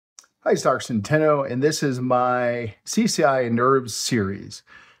Hi, it's Dr. Centeno, and this is my CCI nerves series.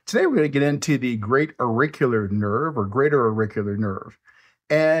 Today we're going to get into the great auricular nerve or greater auricular nerve.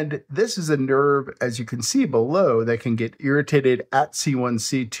 And this is a nerve, as you can see below, that can get irritated at C1,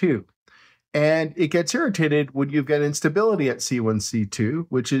 C2. And it gets irritated when you've got instability at C1, C2,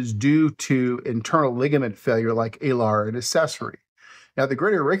 which is due to internal ligament failure like alar and accessory. Now, the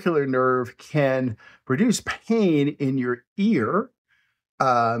greater auricular nerve can produce pain in your ear,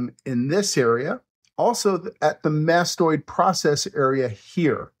 in this area, also at the mastoid process area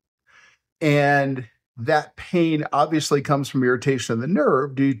here. And that pain obviously comes from irritation of the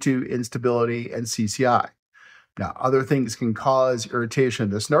nerve due to instability and CCI. Now, other things can cause irritation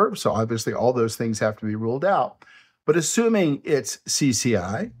of this nerve, so obviously all those things have to be ruled out. But assuming it's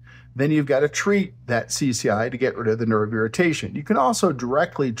CCI, then you've got to treat that CCI to get rid of the nerve irritation. You can also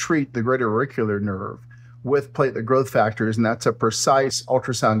directly treat the greater auricular nerve with platelet growth factors, and that's a precise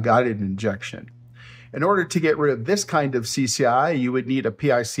ultrasound-guided injection. In order to get rid of this kind of CCI, you would need a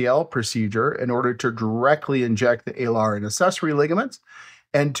PICL procedure in order to directly inject the alar and accessory ligaments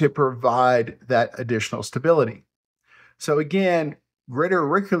and to provide that additional stability. So again, greater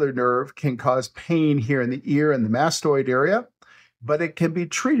auricular nerve can cause pain here in the ear and the mastoid area, but it can be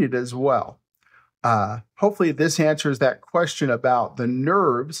treated as well. Hopefully this answers that question about the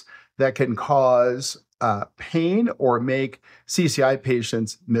nerves that can cause pain or make CCI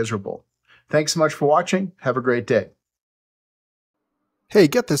patients miserable. Thanks so much for watching. Have a great day. Hey,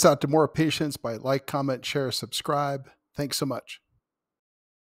 get this out to more patients by like, comment, share, subscribe. Thanks so much.